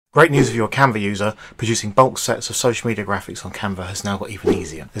Great news if you're a Canva user, producing bulk sets of social media graphics on Canva has now got even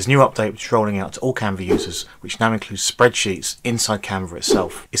easier. There's a new update which is rolling out to all Canva users, which now includes spreadsheets inside Canva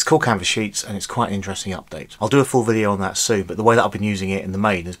itself. It's called Canva Sheets and it's quite an interesting update. I'll do a full video on that soon, but the way that I've been using it in the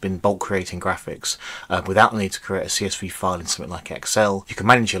main has been bulk creating graphics without the need to create a CSV file in something like Excel. You can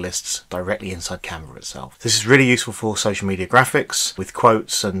manage your lists directly inside Canva itself. This is really useful for social media graphics with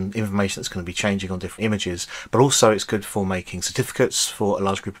quotes and information that's going to be changing on different images, but also it's good for making certificates for a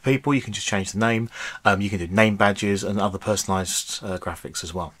large group of people. You can just change the name. You can do name badges and other personalized graphics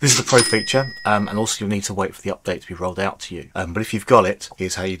as well. This is a pro feature, and also you'll need to wait for the update to be rolled out to you. But if you've got it,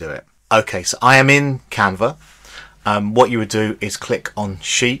 here's how you do it. Okay, so I am in Canva. What you would do is click on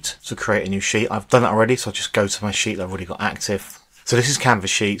Sheet to create a new sheet. I've done it already, so I'll just go to my sheet that I've already got active. So this is Canva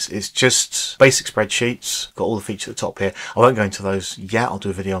Sheets. It's just basic spreadsheets. Got all the features at the top here. I won't go into those yet. I'll do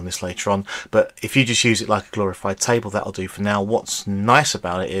a video on this later on. But if you just use it like a glorified table, that'll do for now. What's nice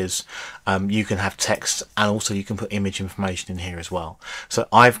about it is you can have text and also you can put image information in here as well. So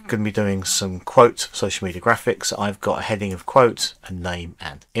I'm going to be doing some quote social media graphics. I've got a heading of quote, a name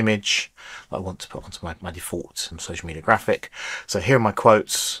and image that I want to put onto my default social media graphic. So here are my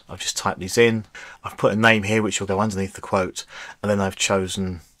quotes. I've just typed these in. I've put a name here which will go underneath the quote, and then I've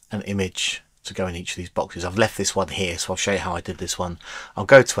chosen an image to go in each of these boxes. I've left this one here, so I'll show you how I did this one. I'll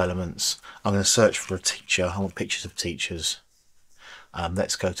go to elements. I'm going to search for a teacher. I want pictures of teachers.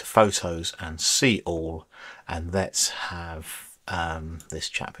 Let's go to photos and see all, and let's have this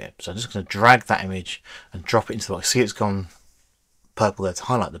chap here. So I'm just going to drag that image and drop it into the box. See, it's gone purple there to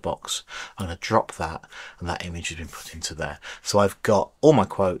highlight the box. I'm going to drop that, and that image has been put into there. So I've got all my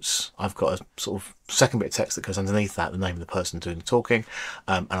quotes. I've got a sort of second bit of text that goes underneath that, the name of the person doing the talking,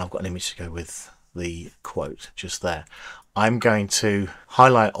 and I've got an image to go with the quote just there. I'm going to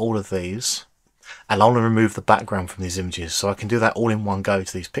highlight all of these, and I want to remove the background from these images, so I can do that all in one go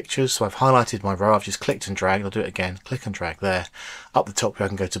to these pictures. So I've highlighted my row. I've just clicked and dragged. I'll do it again. Click and drag there. Up the top here I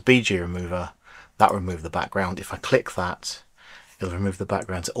can go to BG remover. That will remove the background. If I click that, it'll remove the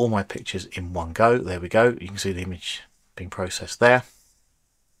background to all my pictures in one go. There we go. You can see the image being processed there.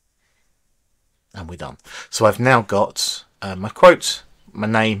 And we're done. So I've now got my quote, my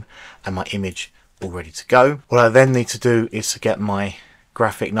name and my image all ready to go. What I then need to do is to get my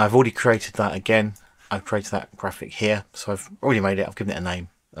graphic. Now I've already created that again. I've created that graphic here. So I've already made it. I've given it a name.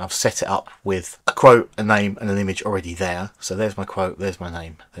 I've set it up with a quote, a name and an image already there. So there's my quote, there's my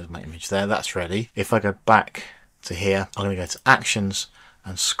name, there's my image there. That's ready. If I go back to here, I'm going to go to actions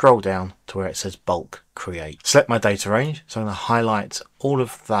and scroll down to where it says bulk create. Select my data range. So I'm going to highlight all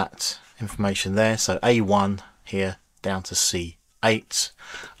of that information there. So A1 here down to C8.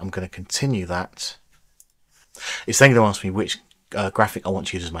 I'm going to continue that. It's then going to ask me which graphic I want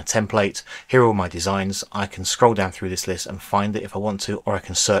to use as my template. Here are all my designs. I can scroll down through this list and find it if I want to, or I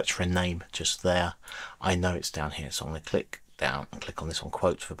can search for a name just there. I know it's down here, so I'm going to click down and click on this one,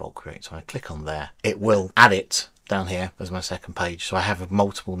 quotes for bulk create. So I click on there. It will add it down here as my second page. So I have a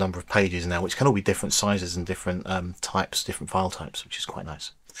multiple number of pages now, which can all be different sizes and different types, different file types, which is quite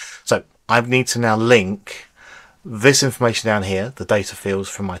nice. So I need to now link this information down here, the data fields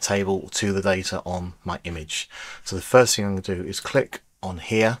from my table, to the data on my image. So the first thing I'm going to do is click on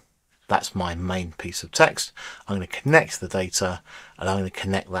here. That's my main piece of text. I'm going to connect the data and I'm going to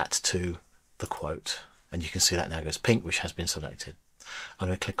connect that to the quote. And you can see that now goes pink, which has been selected. I'm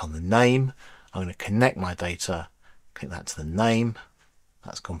going to click on the name. I'm going to connect my data, click that to the name.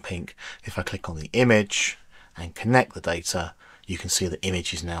 That's gone pink. If I click on the image and connect the data, you can see the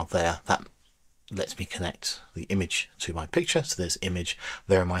image is now there. That lets me connect the image to my picture. So there's image.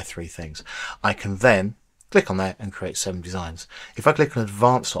 There are my three things. I can then click on there and create 7 designs. If I click on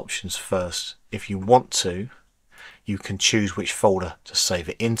advanced options first, if you want to, you can choose which folder to save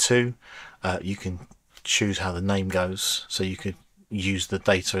it into. You can choose how the name goes. So you could use the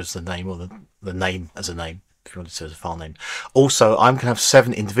data as the name, or the name as a name, if you wanted to as a file name. Also, I'm going to have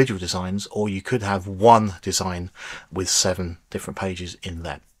 7 individual designs, or you could have one design with 7 different pages in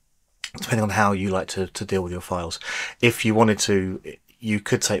there, depending on how you like to deal with your files. If you wanted to, you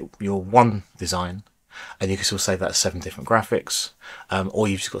could take your one design and you can still save that as 7 different graphics, or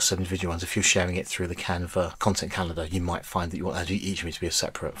you've just got 7 individual ones. If you're sharing it through the Canva content calendar, you might find that you want each of them to be a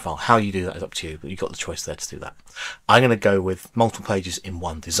separate file. How you do that is up to you, but you've got the choice there to do that. I'm going to go with multiple pages in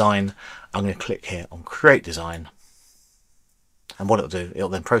one design. I'm going to click here on create design, and what it'll do, it'll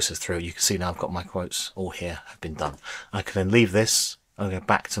then process through. You can see now I've got my quotes all here have been done. I can then leave this. I'll go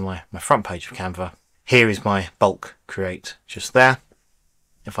back to my front page of Canva. Here is my bulk create just there.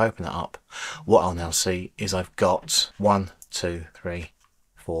 If I open that up, what I'll now see is I've got 1, 2, 3,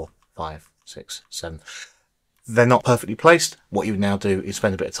 4, 5, 6, 7 they're not perfectly placed, what you would now do is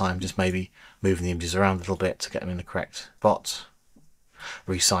spend a bit of time just maybe moving the images around a little bit to get them in the correct spot,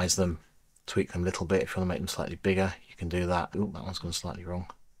 resize them, tweak them a little bit. If you want to make them slightly bigger, you can do that. Ooh, that one's gone slightly wrong.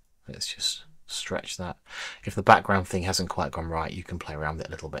 Let's just stretch that. If the background thing hasn't quite gone right, you can play around with it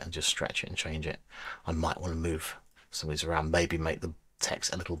a little bit and just stretch it and change it. I might want to move some of these around, maybe make the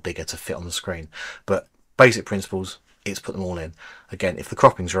text a little bigger to fit on the screen. But basic principles, it's put them all in. Again, if the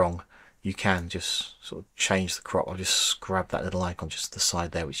cropping's wrong, you can just sort of change the crop. I'll just grab that little icon just to the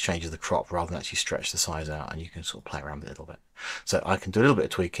side there, which changes the crop rather than actually stretch the size out, and you can sort of play around with it a little bit. So I can do a little bit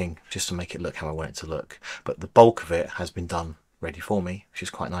of tweaking just to make it look how I want it to look, but the bulk of it has been done ready for me, which is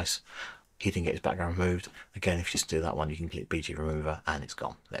quite nice. He didn't get his background removed. Again, if you just do that one, you can click BG remover and it's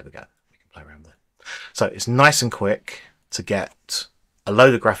gone. There we go. We can play around with it. So it's nice and quick to get a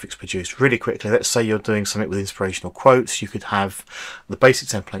load of graphics produced really quickly. Let's say you're doing something with inspirational quotes. You could have the basic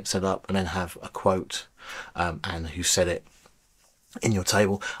template set up and then have a quote and who said it in your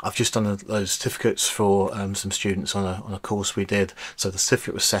table. I've just done those certificates for some students on a course we did. So the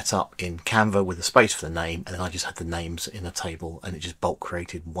certificate was set up in Canva with a space for the name, and then I just had the names in a table, and it just bulk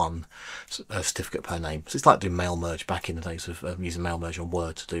created one certificate per name. So it's like doing mail merge back in the days of using mail merge on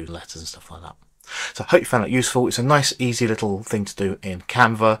Word to do letters and stuff like that. So I hope you found that useful. It's a nice, easy little thing to do in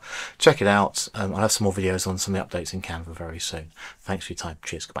Canva. Check it out. I'll have some more videos on some of the updates in Canva very soon. Thanks for your time.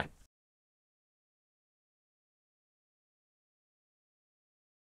 Cheers. Goodbye.